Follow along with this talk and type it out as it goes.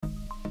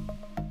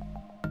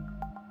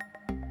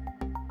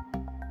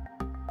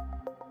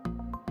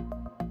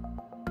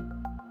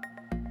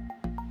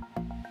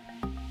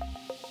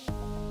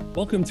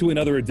Welcome to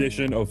another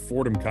edition of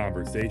Fordham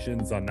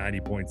Conversations on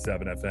 90.7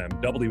 FM,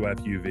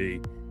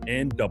 WFUV,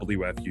 and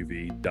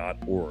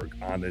WFUV.org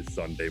on this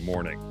Sunday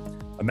morning.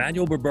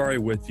 Emmanuel Berbari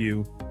with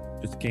you.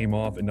 Just came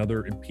off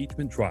another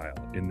impeachment trial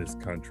in this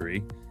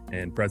country,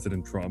 and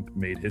President Trump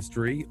made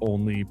history,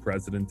 only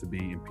president to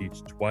be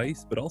impeached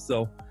twice, but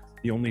also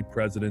the only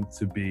president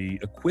to be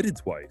acquitted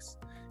twice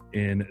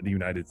in the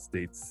United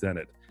States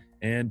Senate.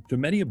 And to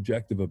many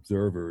objective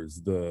observers,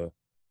 the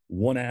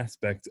one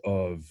aspect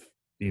of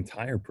the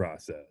entire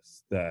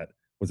process that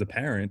was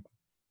apparent,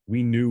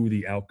 we knew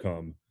the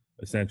outcome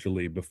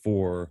essentially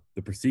before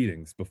the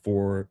proceedings,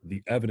 before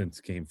the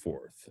evidence came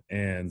forth.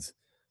 And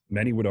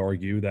many would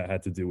argue that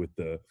had to do with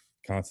the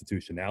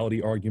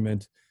constitutionality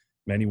argument.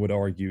 Many would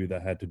argue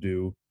that had to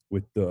do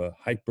with the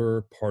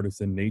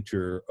hyper-partisan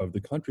nature of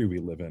the country we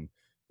live in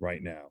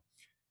right now.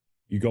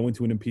 You go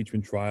into an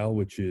impeachment trial,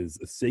 which is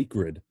a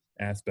sacred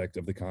aspect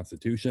of the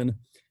Constitution,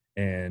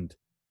 and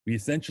we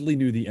essentially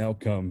knew the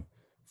outcome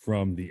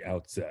from the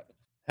outset.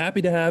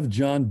 Happy to have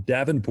John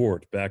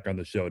Davenport back on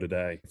the show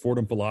today.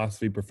 Fordham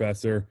philosophy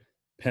professor,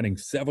 penning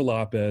several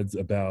op-eds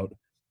about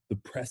the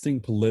pressing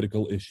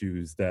political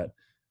issues that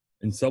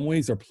in some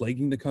ways are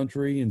plaguing the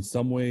country, in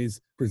some ways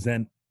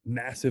present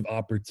massive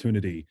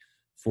opportunity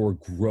for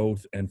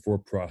growth and for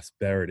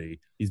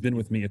prosperity. He's been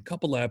with me a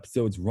couple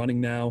episodes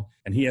running now,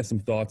 and he has some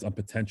thoughts on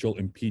potential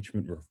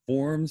impeachment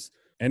reforms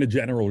and a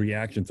general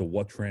reaction to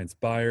what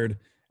transpired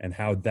and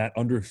how that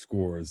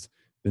underscores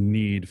the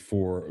need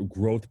for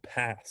growth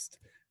past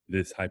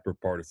this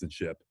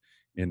hyperpartisanship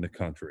in the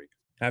country.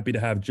 Happy to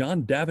have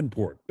John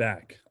Davenport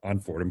back on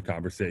Fordham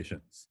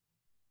Conversations.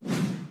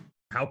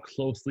 How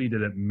closely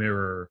did it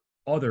mirror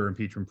other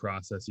impeachment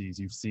processes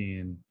you've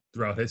seen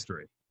throughout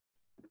history?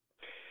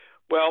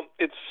 Well,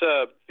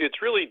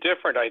 it's really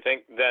different, I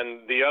think,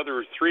 than the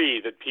other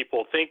three that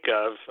people think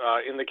of.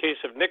 In the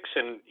case of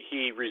Nixon,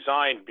 he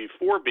resigned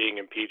before being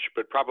impeached,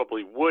 but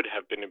probably would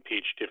have been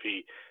impeached if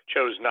he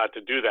chose not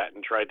to do that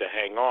and tried to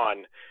hang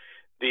on.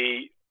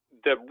 The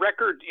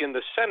record in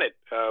the Senate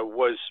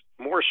was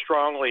more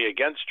strongly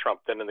against Trump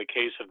than in the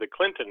case of the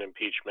Clinton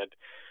impeachment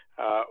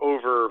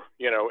over,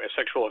 a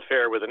sexual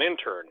affair with an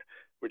intern,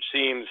 which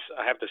seems,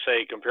 I have to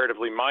say,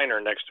 comparatively minor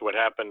next to what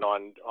happened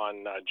on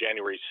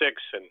January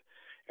 6th and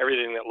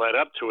everything that led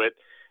up to it.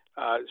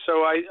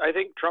 So I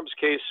think Trump's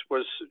case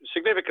was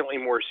significantly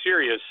more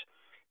serious,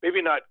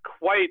 maybe not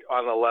quite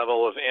on the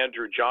level of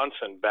Andrew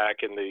Johnson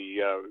back in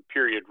the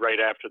period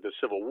right after the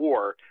Civil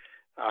War,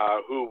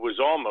 who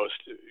was almost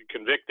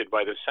convicted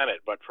by the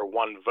Senate, but for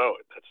one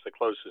vote. That's the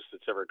closest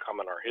it's ever come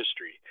in our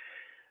history.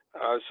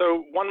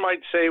 So one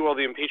might say, well,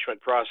 the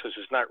impeachment process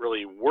is not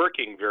really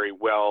working very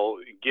well,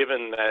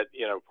 given that,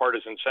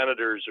 partisan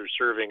senators are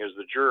serving as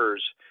the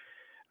jurors.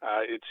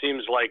 It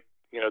seems like,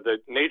 the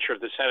nature of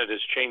the Senate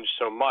has changed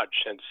so much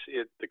since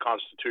the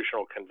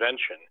Constitutional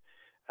Convention,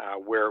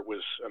 where it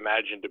was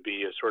imagined to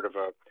be a sort of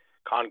a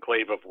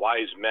conclave of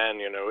wise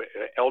men,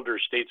 elder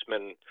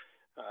statesmen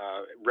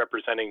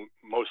representing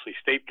mostly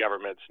state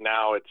governments.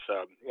 Now it's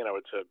a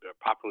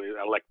popularly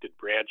elected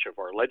branch of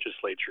our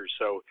legislature.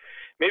 So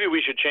maybe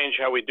we should change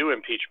how we do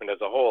impeachment as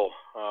a whole.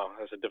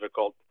 As a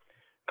difficult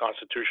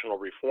constitutional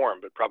reform,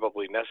 but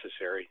probably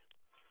necessary.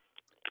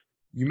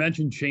 You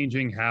mentioned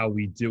changing how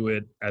we do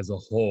it as a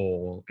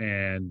whole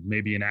and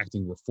maybe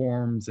enacting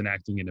reforms,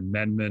 enacting an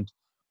amendment.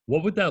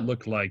 What would that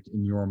look like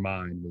in your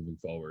mind moving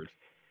forward?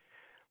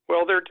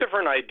 Well, there are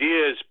different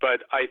ideas,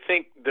 but I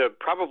think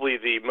probably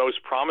the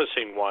most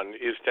promising one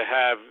is to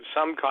have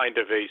some kind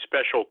of a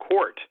special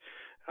court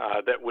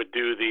that would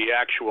do the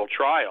actual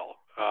trial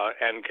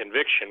and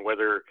conviction,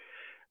 whether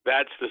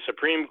that's the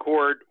Supreme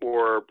Court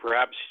or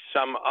perhaps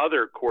some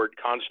other court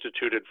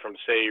constituted from,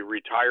 say,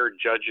 retired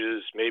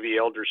judges, maybe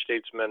elder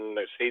statesmen,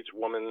 a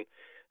stateswoman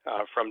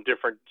from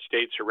different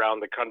states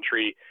around the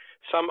country,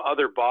 some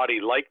other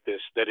body like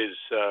this that is,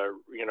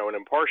 an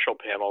impartial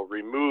panel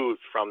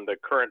removed from the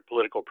current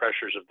political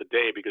pressures of the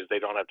day because they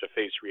don't have to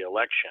face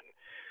re-election.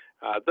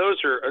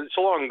 It's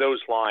along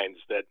those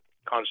lines that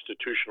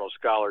constitutional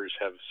scholars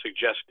have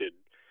suggested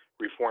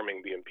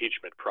reforming the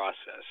impeachment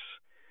process.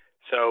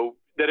 So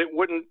that it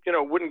wouldn't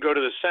go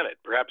to the Senate.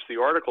 Perhaps the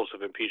articles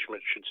of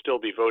impeachment should still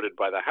be voted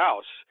by the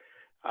House,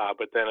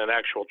 but then an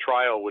actual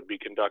trial would be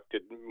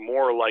conducted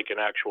more like an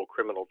actual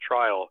criminal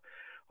trial,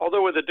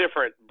 although with a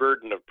different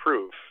burden of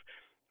proof.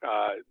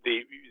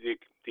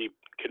 The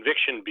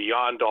conviction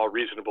beyond all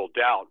reasonable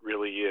doubt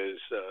really is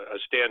a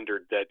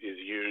standard that is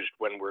used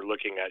when we're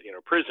looking at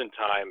prison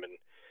time and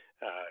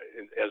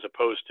as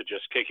opposed to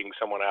just kicking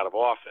someone out of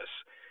office.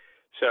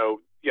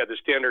 So, the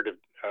standard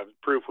of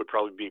proof would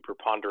probably be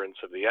preponderance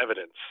of the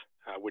evidence,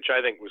 which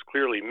I think was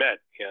clearly met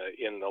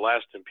in the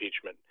last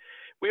impeachment.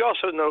 We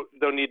also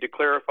need to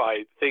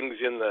clarify things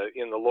in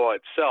the law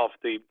itself.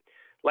 The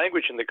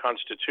language in the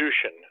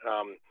Constitution,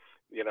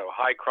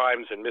 high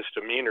crimes and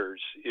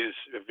misdemeanors, is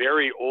a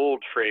very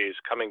old phrase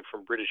coming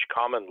from British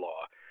common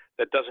law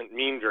that doesn't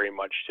mean very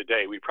much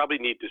today. We probably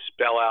need to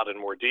spell out in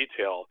more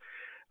detail,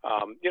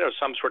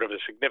 some sort of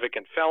a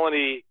significant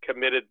felony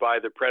committed by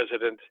the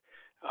president,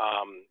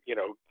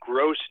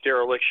 gross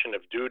dereliction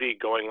of duty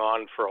going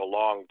on for a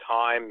long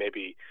time,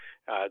 maybe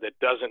that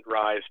doesn't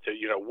rise to,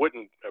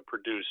 wouldn't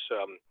produce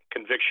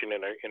conviction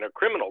in a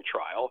criminal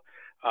trial,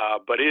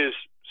 but is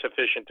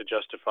sufficient to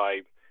justify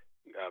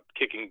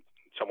kicking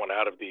someone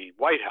out of the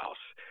White House.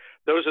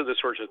 Those are the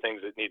sorts of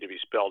things that need to be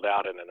spelled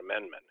out in an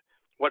amendment.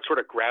 What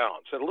sort of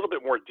grounds, and a little bit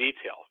more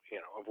detail,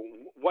 of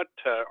what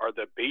are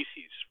the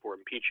bases for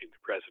impeaching the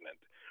president,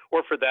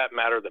 or for that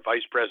matter, the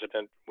vice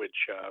president, which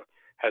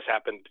has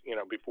happened,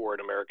 before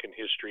in American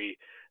history.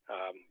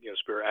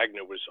 Spiro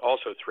Agnew was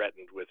also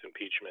threatened with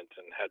impeachment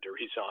and had to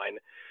resign.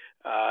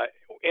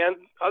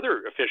 And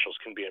other officials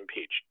can be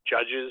impeached.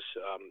 Judges,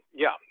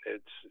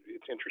 it's an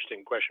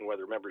interesting question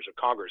whether members of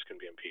Congress can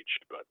be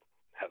impeached, but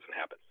it hasn't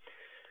happened.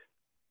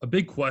 A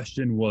big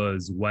question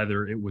was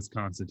whether it was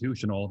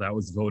constitutional. That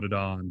was voted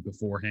on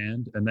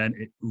beforehand. And then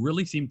it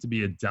really seemed to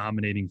be a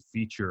dominating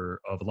feature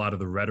of a lot of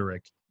the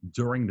rhetoric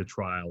during the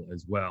trial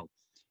as well.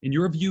 In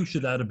your view,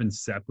 should that have been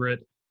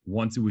separate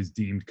once it was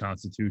deemed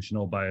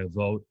constitutional by a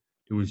vote?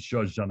 It was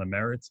judged on the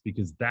merits,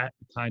 because that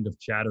kind of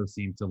chatter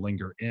seemed to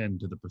linger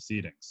into the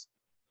proceedings.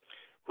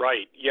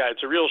 Right. Yeah,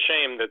 it's a real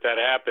shame that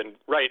happened.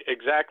 Right,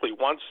 exactly.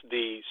 Once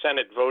the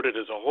Senate voted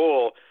as a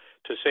whole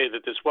to say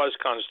that this was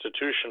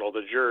constitutional,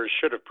 the jurors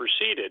should have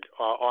proceeded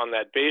on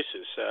that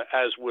basis,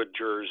 as would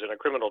jurors in a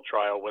criminal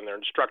trial when they're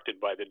instructed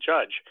by the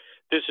judge.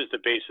 This is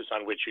the basis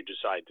on which you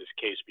decide this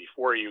case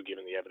before you,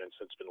 given the evidence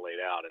that's been laid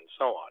out, and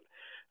so on.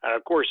 And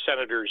of course,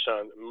 senators,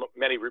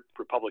 many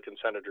Republican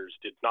senators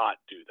did not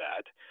do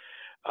that.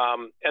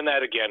 And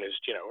that, again, is,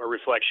 a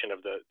reflection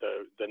of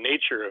the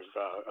nature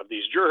of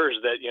these jurors,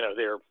 that,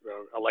 they're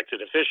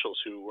elected officials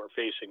who are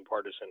facing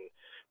partisan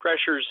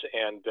pressures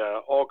and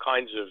all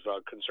kinds of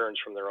concerns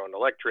from their own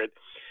electorate.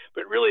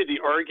 But really,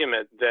 the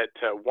argument that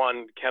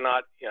one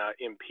cannot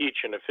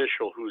impeach an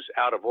official who's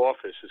out of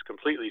office is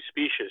completely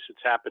specious.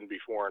 It's happened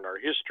before in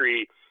our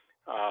history.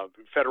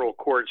 Federal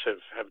courts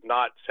have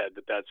not said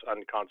that that's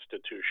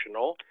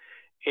unconstitutional.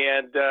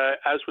 And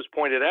as was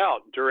pointed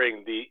out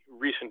during the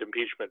recent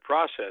impeachment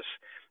process,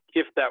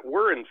 if that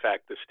were in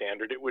fact the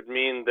standard, it would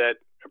mean that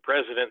a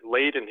president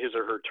late in his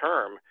or her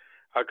term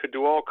could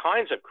do all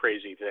kinds of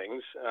crazy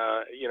things,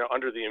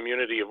 under the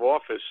immunity of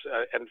office,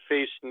 and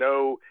face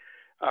no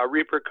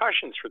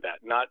repercussions for that.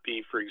 Not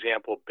be, for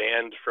example,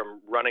 banned from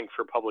running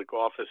for public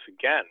office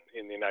again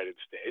in the United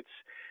States,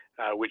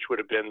 which would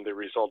have been the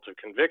result of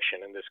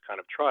conviction in this kind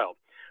of trial.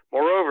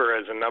 Moreover,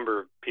 as a number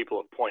of people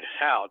have pointed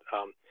out,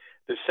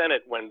 the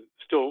Senate, when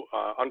still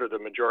under the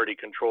majority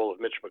control of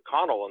Mitch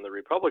McConnell and the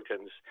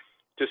Republicans,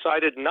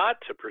 decided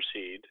not to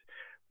proceed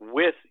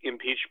with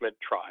impeachment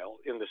trial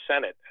in the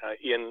Senate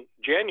in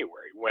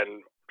January,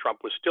 when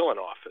Trump was still in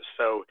office.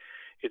 So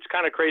it's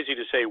kind of crazy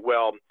to say,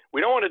 well,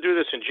 we don't want to do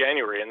this in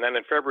January, and then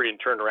in February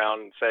turn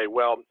around and say,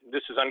 well,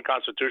 this is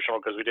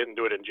unconstitutional because we didn't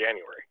do it in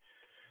January.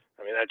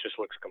 I mean, that just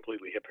looks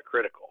completely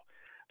hypocritical.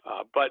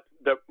 But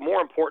the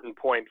more important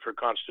point for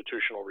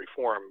constitutional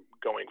reform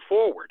going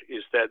forward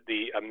is that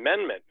the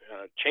amendment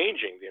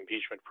changing the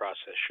impeachment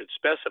process should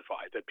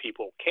specify that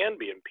people can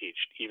be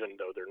impeached even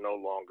though they're no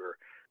longer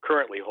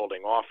currently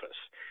holding office.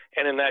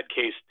 And in that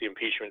case, the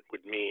impeachment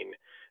would mean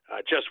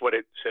just what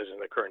it says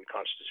in the current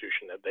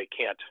Constitution, that they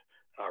can't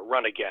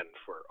run again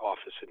for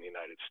office in the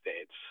United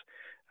States.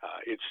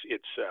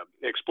 It's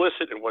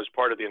explicit and was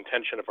part of the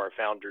intention of our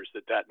founders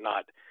that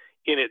not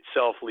in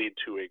itself lead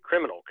to a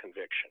criminal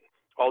conviction.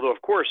 Although,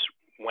 of course,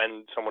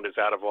 when someone is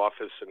out of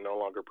office and no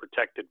longer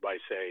protected by,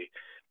 say,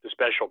 the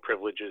special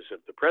privileges of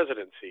the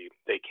presidency,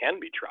 they can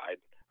be tried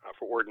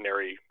for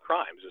ordinary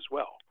crimes as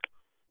well.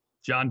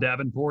 John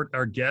Davenport,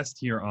 our guest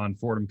here on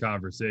Fordham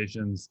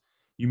Conversations.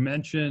 You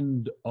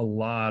mentioned a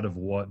lot of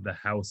what the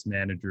House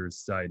managers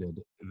cited,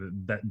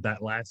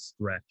 that last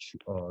stretch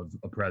of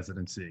a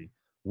presidency,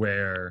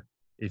 where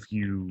if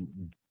you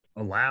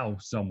allow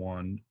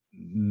someone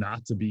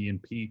not to be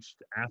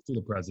impeached after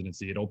the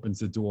presidency, it opens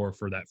the door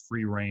for that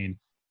free reign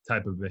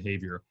type of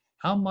behavior.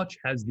 How much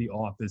has the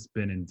office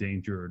been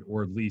endangered,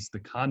 or at least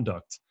the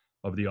conduct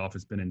of the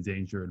office been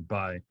endangered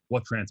by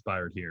what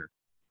transpired here?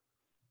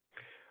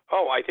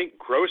 Oh, I think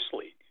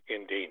grossly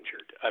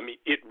endangered. I mean,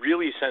 it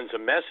really sends a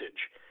message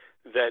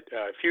that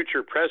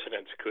future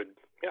presidents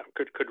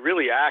could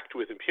really act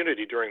with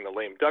impunity during the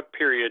lame duck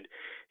period,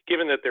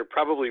 given that there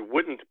probably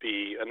wouldn't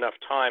be enough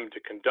time to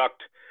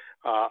conduct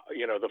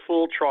the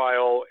full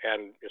trial,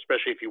 and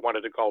especially if you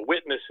wanted to call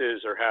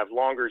witnesses or have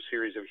longer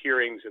series of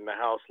hearings in the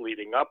House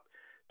leading up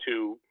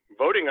to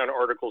voting on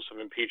articles of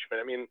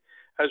impeachment. I mean,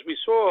 as we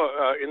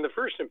saw in the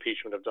first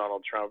impeachment of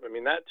Donald Trump, I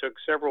mean, that took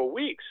several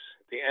weeks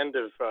at the end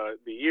of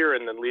the year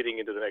and then leading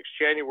into the next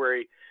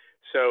January.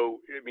 So,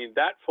 I mean,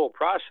 that full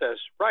process,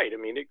 right, I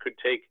mean, it could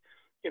take,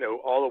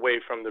 all the way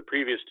from the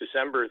previous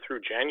December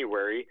through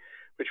January,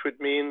 which would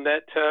mean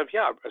that,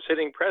 a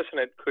sitting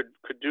president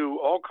could do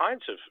all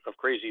kinds of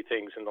crazy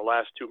things in the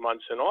last 2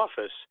 months in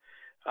office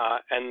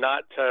and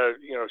not,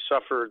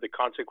 suffer the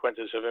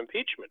consequences of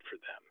impeachment for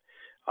them.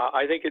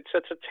 I think it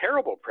sets a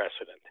terrible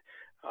precedent.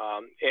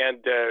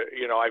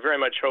 I very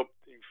much hope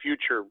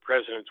future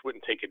presidents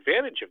wouldn't take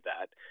advantage of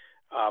that.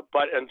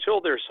 But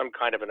until there's some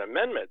kind of an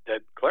amendment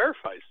that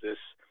clarifies this,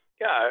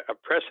 a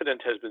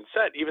precedent has been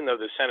set. Even though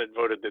the Senate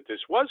voted that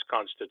this was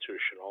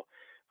constitutional,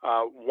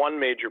 one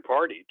major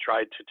party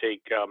tried to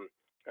take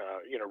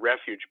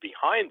refuge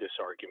behind this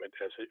argument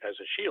as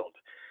a shield.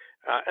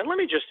 And let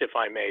me just, if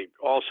I may,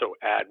 also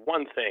add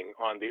one thing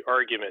on the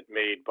argument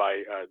made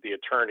by the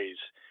attorneys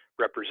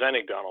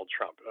representing Donald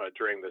Trump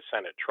during the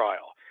Senate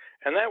trial.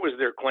 And that was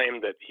their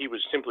claim that he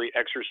was simply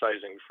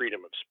exercising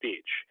freedom of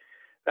speech.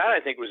 That, I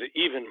think, was an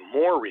even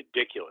more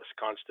ridiculous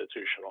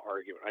constitutional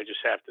argument, I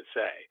just have to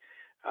say,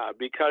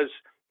 because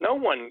no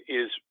one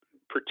is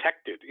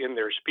protected in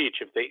their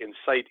speech if they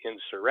incite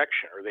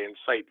insurrection or they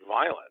incite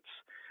violence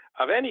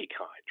of any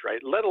kind,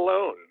 right, let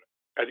alone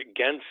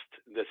against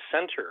the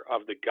center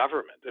of the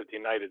government of the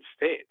United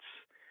States.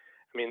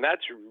 I mean,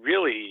 that's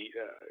really,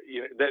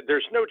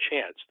 there's no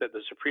chance that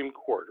the Supreme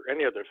Court or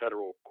any other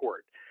federal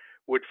court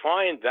would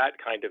find that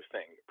kind of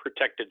thing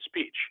protected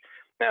speech.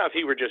 Now, if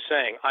he were just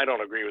saying, I don't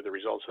agree with the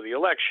results of the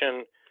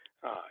election,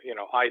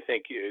 I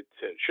think it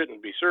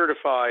shouldn't be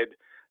certified,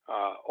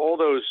 all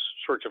those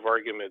sorts of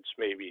arguments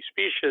may be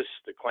specious.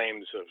 The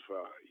claims of,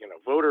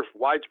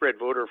 widespread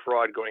voter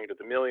fraud going into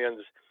the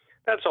millions,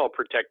 that's all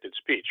protected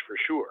speech for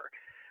sure.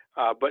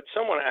 But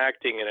someone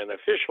acting in an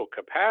official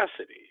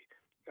capacity,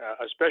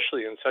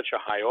 especially in such a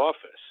high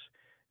office,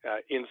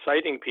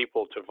 inciting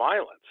people to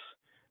violence,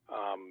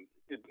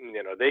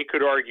 they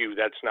could argue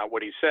that's not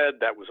what he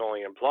said, that was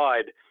only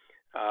implied,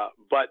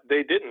 but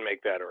they didn't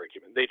make that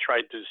argument. They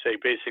tried to say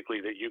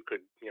basically that you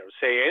could,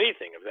 say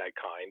anything of that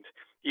kind,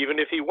 even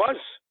if he was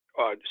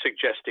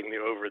suggesting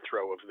the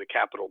overthrow of the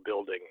Capitol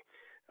building,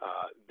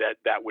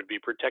 that would be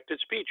protected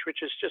speech, which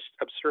is just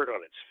absurd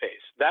on its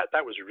face.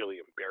 That was a really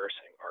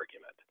embarrassing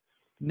argument.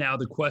 Now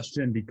the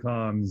question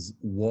becomes,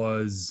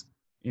 was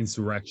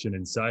insurrection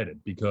incited?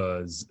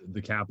 Because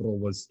the Capitol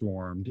was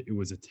stormed, it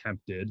was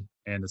attempted,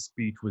 and the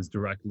speech was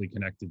directly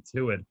connected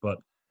to it. But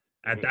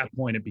at that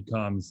point, it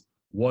becomes,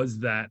 was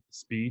that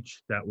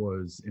speech that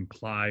was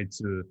implied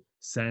to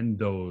send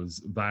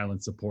those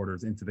violent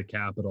supporters into the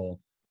Capitol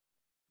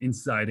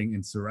inciting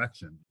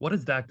insurrection? What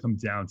does that come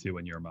down to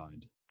in your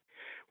mind?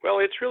 Well,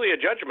 it's really a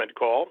judgment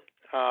call.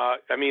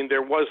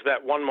 There was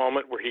that one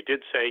moment where he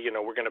did say,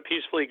 we're going to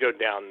peacefully go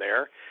down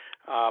there.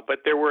 But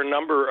there were a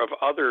number of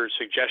other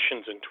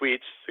suggestions and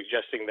tweets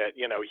suggesting that,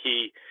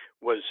 he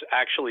was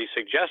actually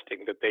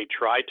suggesting that they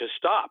tried to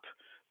stop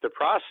the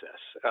process.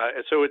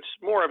 So it's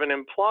more of an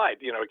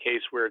implied, a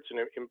case where it's an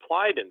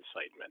implied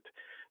incitement.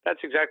 That's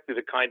exactly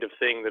the kind of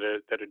thing that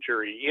a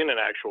jury in an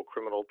actual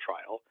criminal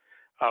trial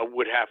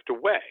would have to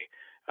weigh.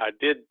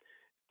 Did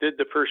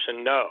the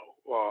person know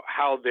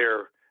how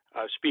their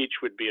speech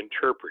would be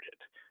interpreted,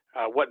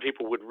 what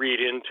people would read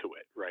into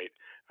it, right?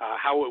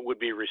 How it would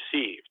be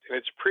received. And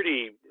it's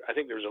I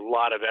think there's a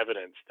lot of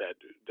evidence that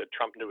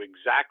Trump knew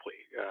exactly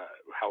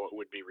how it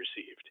would be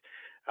received.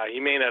 He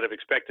may not have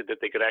expected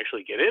that they could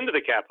actually get into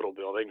the Capitol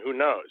building. Who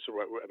knows?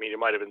 He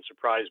might have been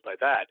surprised by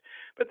that.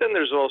 But then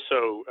there's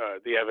also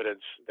the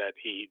evidence that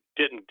he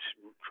didn't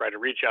try to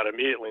reach out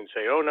immediately and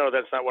say, oh, no,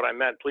 that's not what I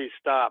meant. Please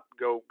stop.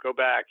 Go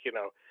back.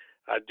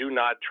 Do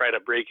not try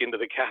to break into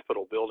the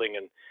Capitol building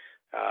and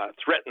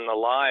threaten the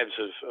lives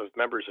of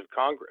members of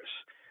Congress.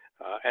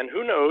 And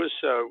who knows,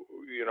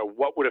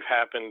 what would have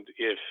happened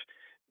if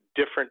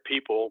different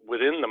people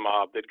within the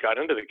mob that got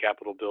into the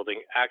Capitol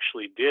building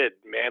actually did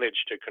manage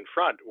to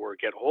confront or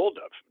get hold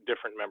of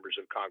different members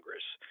of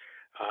Congress.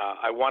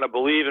 I want to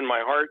believe in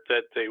my heart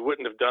that they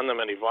wouldn't have done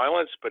them any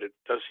violence, but it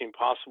does seem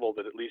possible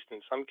that at least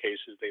in some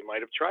cases they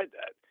might have tried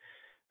that.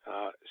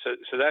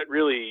 So that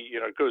really,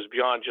 goes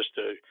beyond just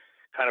a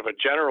kind of a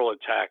general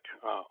attack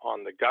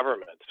on the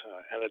government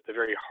and at the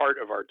very heart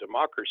of our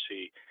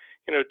democracy,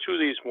 to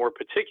these more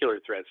particular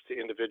threats to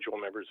individual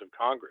members of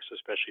Congress,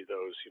 especially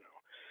those,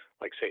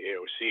 like say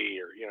AOC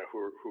or,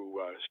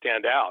 who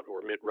stand out,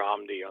 or Mitt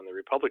Romney on the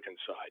Republican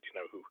side,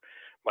 who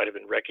might have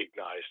been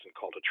recognized and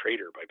called a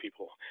traitor by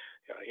people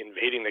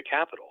invading the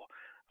Capitol.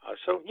 I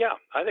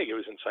think it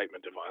was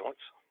incitement to violence.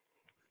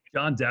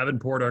 John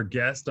Davenport, our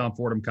guest on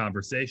Fordham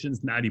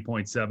Conversations,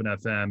 90.7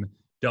 FM,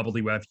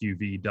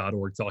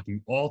 WFUV.org,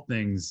 talking all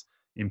things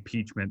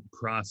impeachment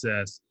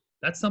process.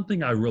 That's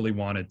something I really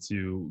wanted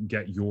to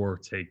get your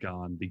take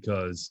on,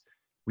 because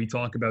we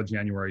talk about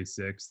January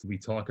 6th. We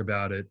talk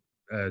about it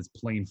as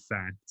plain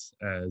facts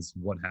as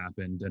what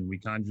happened. And we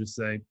kind of just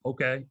say,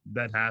 okay,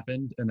 that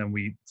happened. And then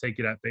we take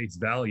it at face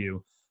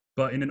value.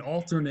 But in an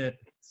alternate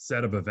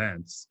set of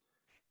events,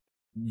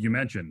 you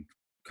mentioned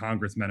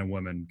congressmen and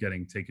women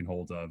getting taken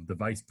hold of, the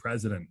vice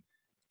president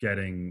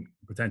getting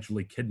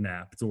potentially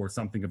kidnapped or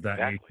something of that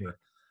nature.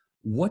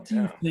 What do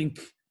you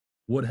think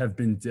would have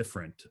been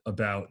different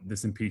about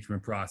this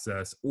impeachment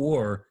process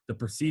or the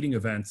preceding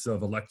events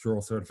of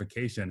electoral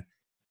certification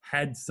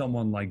had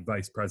someone like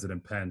Vice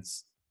President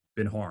Pence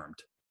been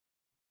harmed?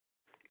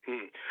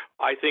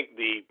 I think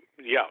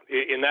yeah,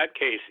 in that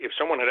case, if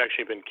someone had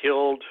actually been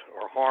killed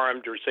or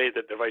harmed, or say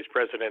that the vice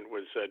president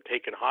was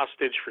taken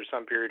hostage for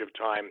some period of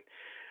time,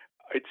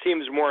 it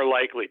seems more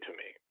likely to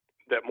me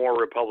that more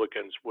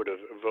Republicans would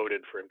have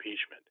voted for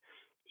impeachment.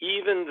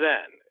 Even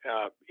then,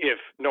 if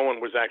no one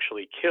was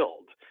actually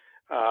killed,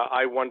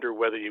 I wonder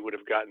whether you would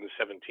have gotten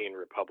 17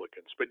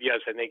 Republicans. But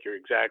yes, I think you're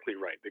exactly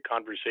right. The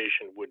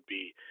conversation would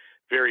be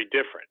very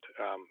different.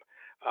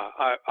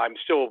 I'm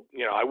still,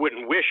 I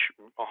wouldn't wish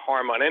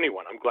harm on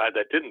anyone. I'm glad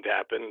that didn't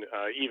happen,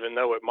 even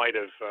though it might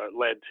have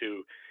led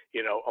to,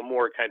 a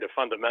more kind of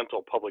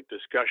fundamental public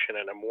discussion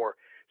and a more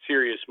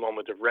serious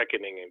moment of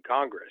reckoning in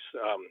Congress.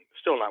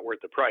 Still not worth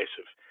the price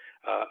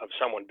of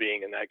someone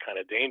being in that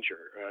kind of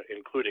danger,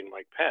 including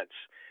Mike Pence.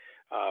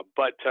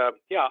 But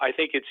I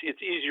think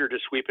it's easier to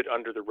sweep it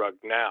under the rug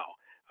now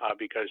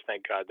because,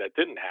 thank God, that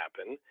didn't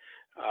happen.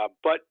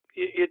 But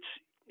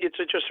it's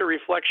just a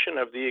reflection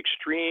of the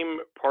extreme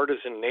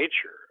partisan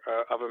nature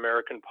of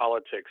American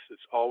politics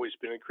that's always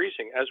been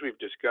increasing, as we've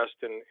discussed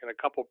in a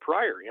couple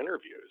prior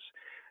interviews.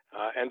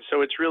 And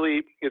so it's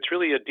really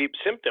a deep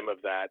symptom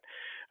of that.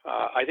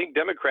 I think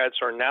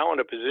Democrats are now in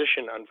a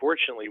position,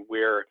 unfortunately,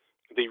 where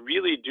they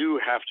really do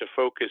have to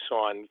focus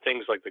on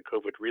things like the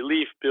COVID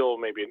relief bill,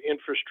 maybe an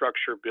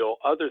infrastructure bill,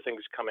 other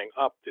things coming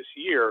up this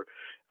year.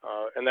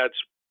 And that's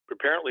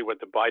apparently what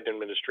the Biden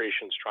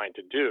administration is trying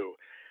to do.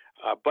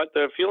 But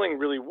the feeling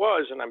really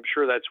was, and I'm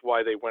sure that's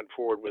why they went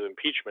forward with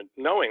impeachment,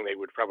 knowing they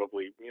would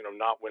probably,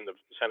 not win the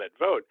Senate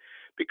vote,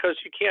 because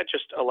you can't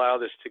just allow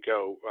this to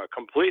go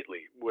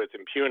completely with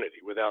impunity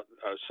without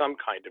some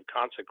kind of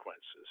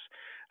consequences.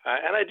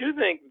 And I do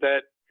think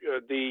that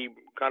the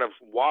kind of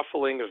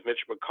waffling of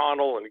Mitch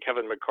McConnell and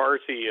Kevin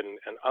McCarthy and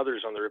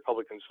others on the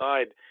Republican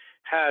side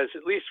has,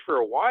 at least for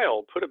a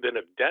while, put a bit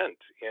of dent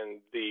in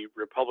the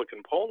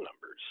Republican poll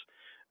numbers.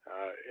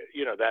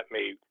 That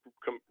may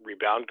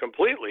rebound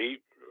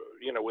completely,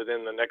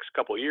 within the next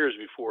couple of years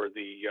before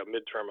the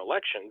midterm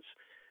elections.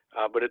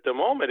 But at the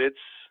moment, it's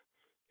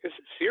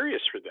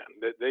serious for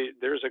them.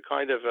 There's a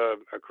kind of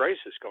a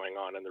crisis going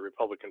on in the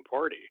Republican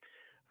Party.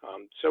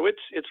 So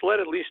it's led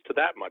at least to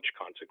that much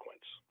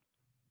consequence.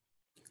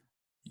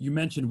 You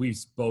mentioned we've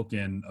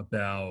spoken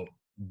about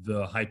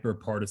the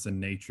hyper-partisan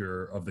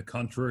nature of the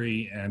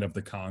country and of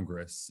the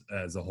Congress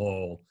as a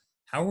whole.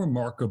 How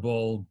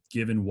remarkable,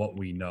 given what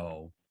we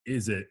know,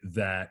 is it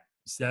that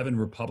 7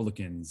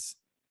 Republicans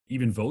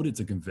even voted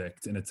to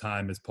convict in a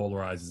time as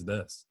polarized as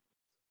this?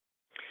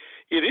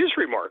 It is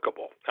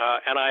remarkable,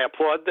 and I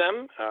applaud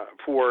them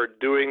for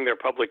doing their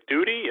public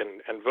duty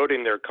and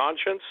voting their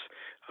conscience.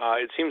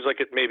 It seems like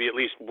maybe at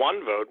least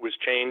one vote was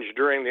changed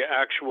during the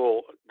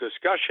actual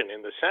discussion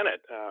in the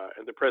Senate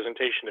and the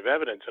presentation of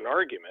evidence and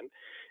argument.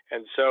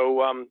 And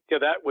so,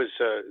 that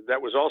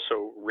was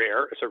also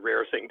rare. It's a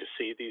rare thing to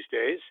see these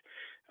days.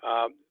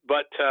 I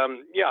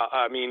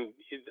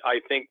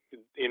think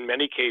in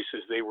many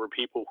cases they were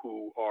people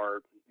who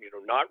are,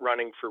 not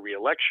running for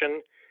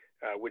reelection,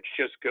 which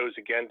just goes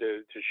again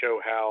to show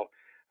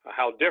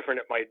how different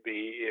it might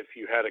be if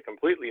you had a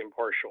completely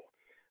impartial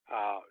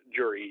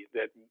jury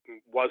that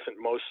wasn't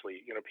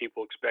mostly,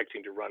 people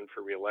expecting to run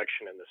for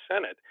reelection in the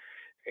Senate.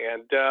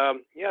 And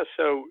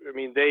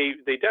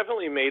they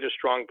definitely made a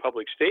strong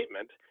public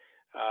statement.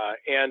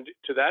 And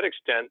to that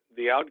extent,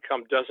 the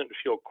outcome doesn't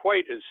feel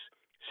quite as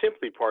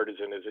simply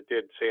partisan as it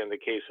did, say, in the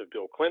case of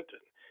Bill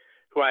Clinton,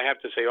 who I have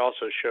to say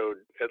also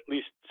showed at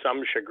least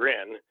some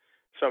chagrin,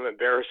 some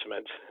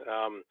embarrassment,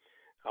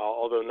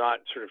 although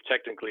not sort of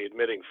technically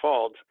admitting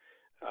fault.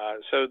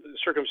 So the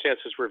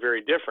circumstances were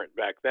very different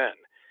back then.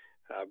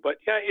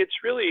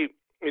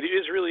 It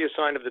is really a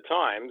sign of the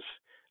times.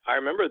 I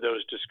remember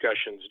those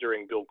discussions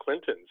during Bill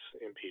Clinton's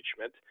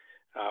impeachment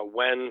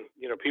when,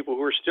 people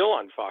who were still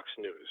on Fox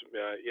News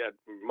at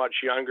much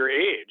younger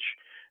age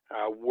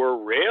were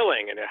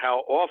railing and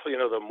how awful,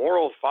 the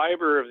moral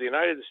fiber of the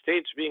United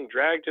States being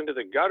dragged into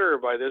the gutter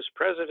by this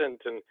president.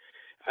 And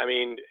I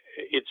mean,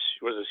 it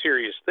was a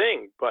serious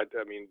thing, but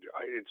I mean,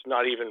 it's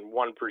not even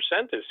 1%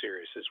 as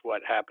serious as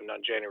what happened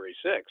on January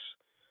 6th.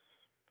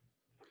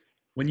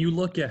 When you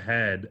look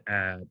ahead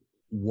at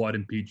what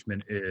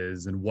impeachment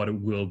is and what it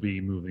will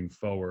be moving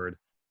forward,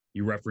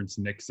 you referenced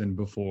Nixon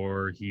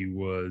before. He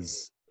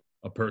was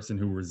a person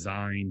who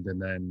resigned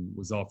and then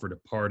was offered a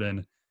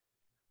pardon.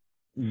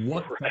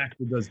 What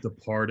factor does the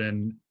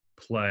pardon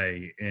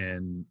play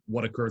in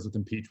what occurs with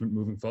impeachment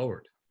moving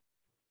forward?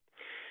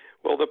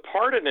 Well, the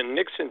pardon in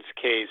Nixon's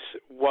case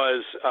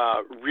was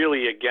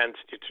really against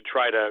to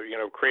try to,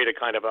 create a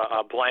kind of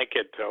a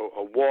blanket,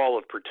 a wall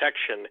of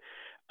protection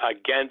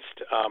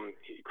against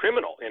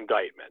criminal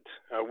indictment,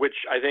 which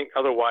I think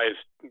otherwise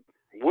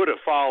would have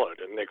followed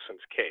in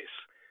Nixon's case.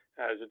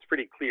 As it's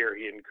pretty clear,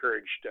 he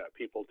encouraged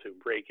people to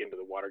break into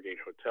the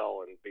Watergate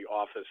Hotel and the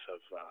office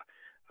of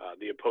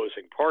the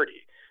opposing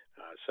party.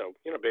 So,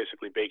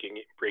 basically breaking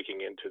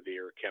into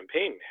their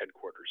campaign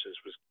headquarters, as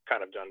was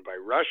kind of done by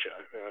Russia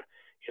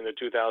in the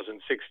 2016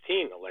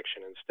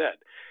 election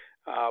instead.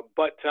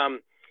 But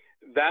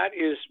that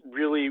is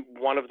really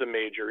one of the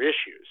major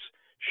issues.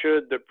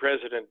 Should the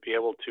president be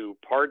able to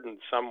pardon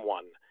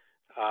someone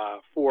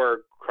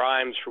for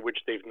crimes for which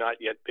they've not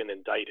yet been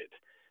indicted.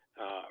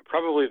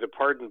 Probably the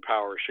pardon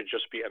power should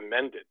just be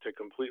amended to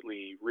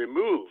completely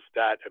remove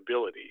that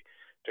ability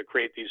to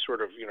create these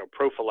sort of,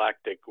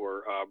 prophylactic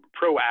or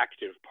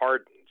proactive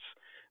pardons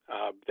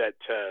that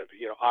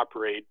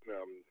operate.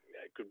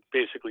 I could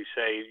basically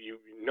say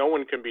no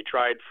one can be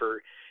tried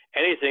for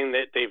anything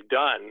that they've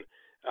done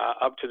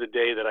up to the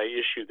day that I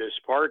issue this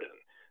pardon.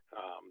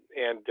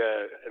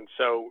 And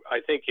so I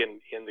think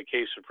in the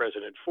case of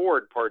President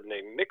Ford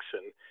pardoning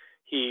Nixon,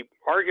 he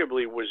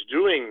arguably was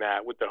doing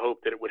that with the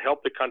hope that it would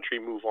help the country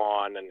move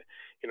on and,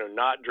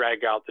 not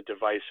drag out the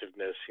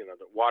divisiveness.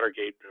 The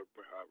Watergate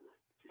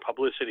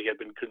publicity had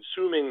been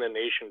consuming the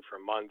nation for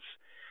months,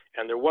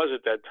 and there was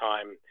at that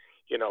time,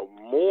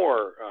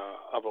 more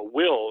of a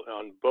will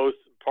on both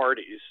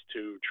parties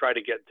to try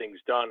to get things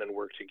done and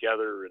work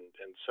together.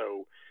 And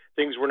so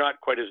things were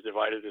not quite as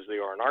divided as they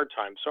are in our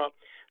time. So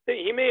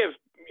he may have,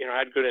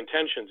 had good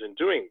intentions in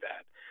doing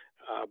that.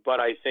 But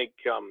I think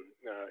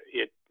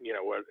it,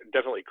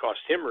 definitely cost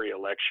him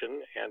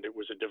re-election, and it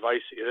was it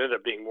ended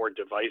up being more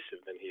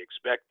divisive than he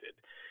expected.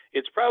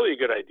 It's probably a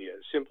good idea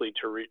simply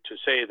to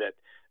say that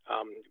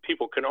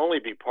people can only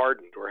be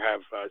pardoned or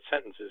have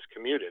sentences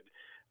commuted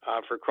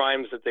for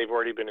crimes that they've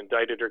already been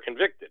indicted or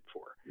convicted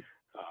for.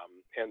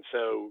 And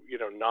so,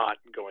 not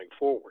going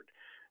forward.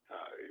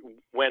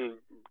 When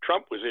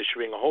Trump was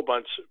issuing a whole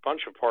bunch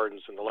of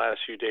pardons in the last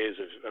few days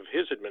of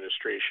his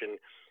administration,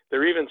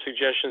 there are even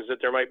suggestions that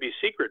there might be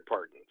secret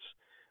pardons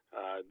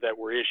that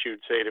were issued,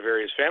 say, to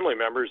various family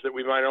members that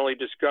we might only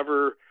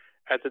discover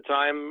at the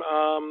time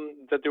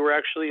that they were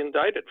actually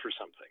indicted for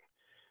something.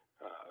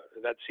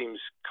 That seems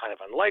kind of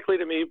unlikely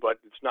to me, but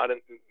it's not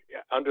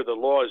under the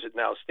law as it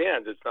now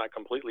stands. It's not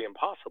completely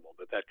impossible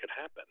that could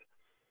happen.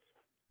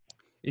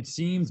 It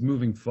seems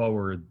moving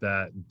forward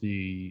that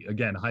the,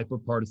 again,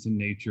 hyper-partisan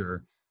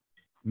nature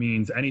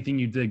means anything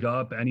you dig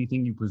up,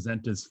 anything you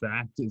present as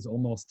fact is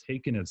almost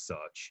taken as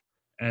such.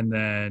 And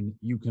then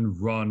you can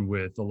run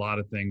with a lot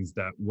of things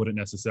that wouldn't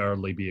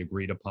necessarily be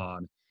agreed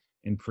upon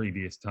in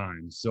previous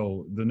times.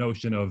 So the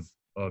notion of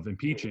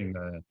impeaching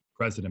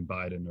President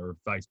Biden or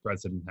Vice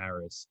President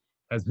Harris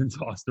has been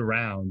tossed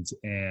around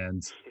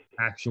and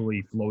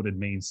actually floated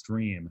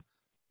mainstream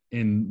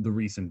in the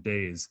recent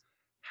days.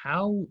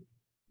 How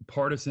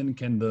partisan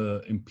can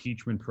the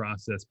impeachment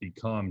process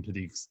become to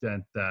the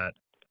extent that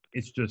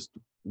it's just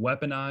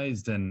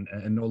weaponized and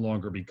no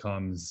longer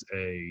becomes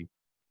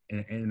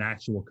an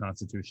actual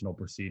constitutional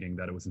proceeding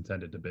that it was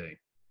intended to be?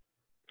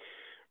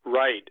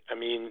 Right. I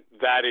mean,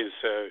 that is,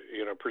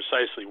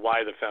 precisely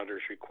why the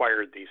founders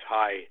required these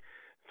high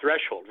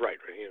threshold, right?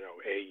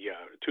 A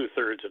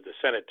 2/3 of the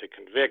Senate to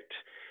convict.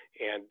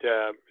 And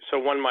so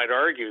one might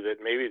argue that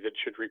maybe that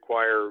should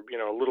require,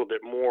 a little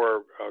bit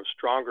more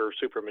stronger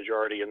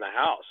supermajority in the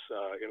House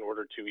in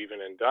order to even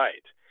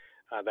indict.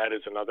 That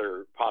is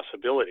another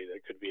possibility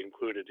that could be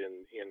included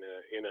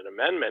in an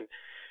amendment.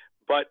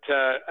 But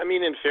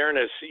in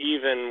fairness,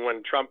 even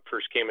when Trump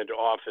first came into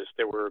office,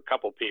 there were a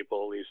couple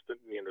people, at least,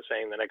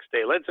 saying the next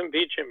day, "Let's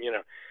impeach him."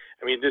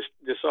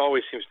 This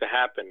always seems to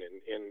happen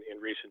in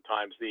recent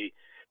times. The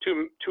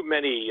too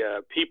many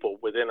people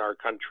within our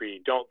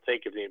country don't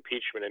think of the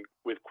impeachment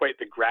with quite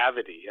the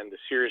gravity and the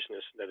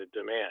seriousness that it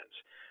demands.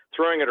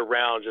 Throwing it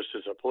around just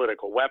as a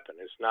political weapon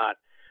is not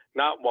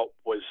what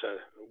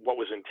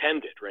was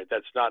intended, right?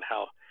 That's not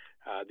how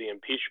the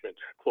impeachment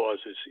clause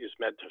is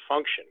meant to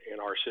function in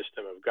our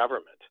system of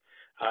government.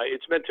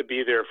 It's meant to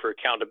be there for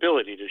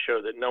accountability, to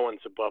show that no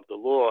one's above the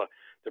law.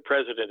 The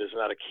president is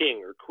not a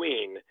king or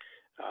queen,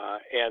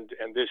 and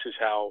this is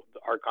how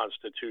our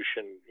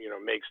Constitution,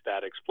 makes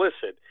that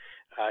explicit.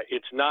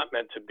 It's not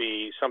meant to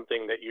be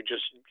something that you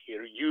just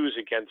use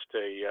against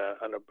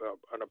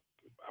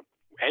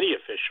any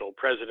official,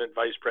 president,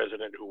 vice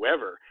president,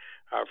 whoever,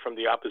 from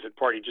the opposite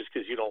party, just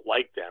because you don't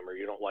like them or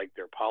you don't like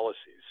their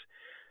policies.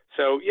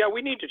 So, yeah,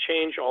 we need to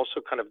change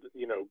also kind of,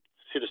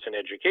 citizen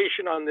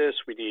education on this.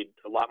 We need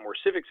a lot more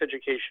civics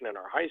education in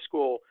our high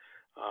school,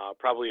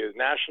 probably a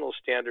national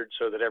standard,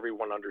 so that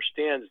everyone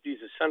understands these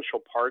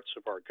essential parts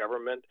of our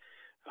government.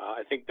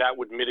 I think that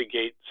would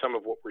mitigate some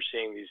of what we're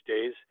seeing these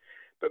days.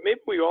 But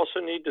maybe we also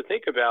need to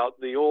think about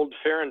the old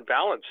fair and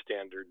balanced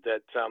standard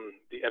that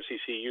the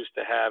FCC used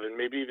to have, and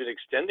maybe even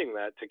extending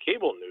that to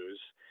cable news,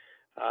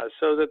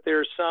 so that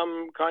there's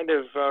some kind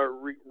of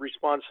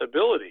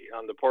responsibility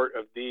on the part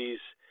of these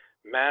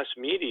mass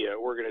media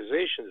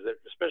organizations, that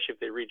especially if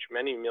they reach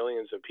many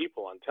millions of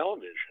people on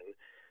television,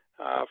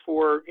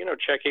 for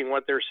checking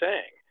what they're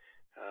saying.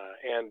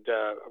 And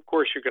of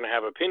course, you're going to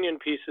have opinion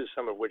pieces,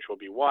 some of which will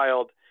be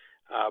wild,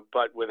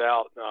 but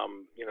without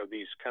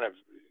these kind of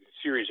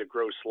series of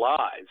gross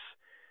lies,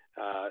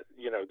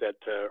 that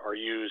are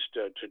used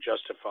to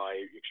justify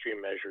extreme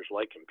measures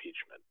like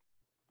impeachment.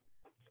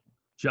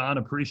 John,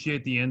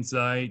 appreciate the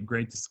insight,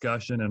 great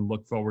discussion, and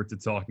look forward to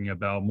talking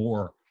about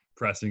more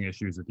pressing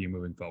issues with you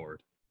moving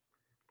forward.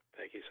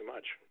 Thank you so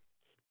much.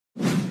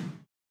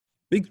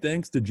 Big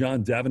thanks to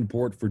John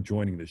Davenport for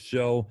joining the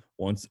show.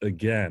 Once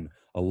again,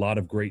 a lot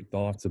of great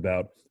thoughts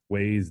about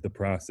ways the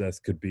process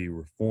could be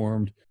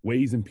reformed,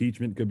 ways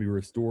impeachment could be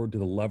restored to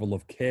the level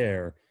of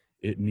care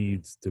it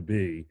needs to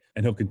be.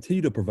 And he'll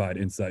continue to provide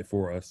insight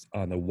for us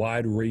on the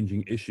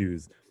wide-ranging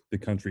issues the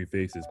country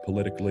faces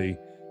politically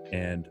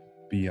and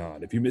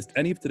beyond. If you missed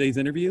any of today's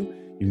interview,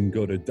 you can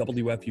go to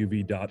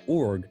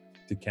WFUV.org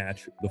to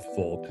catch the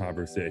full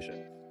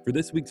conversation. For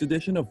this week's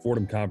edition of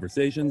Fordham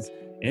Conversations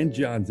and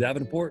John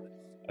Davenport,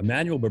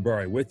 Emmanuel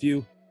Berbari with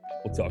you.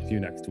 We'll talk to you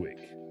next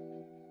week.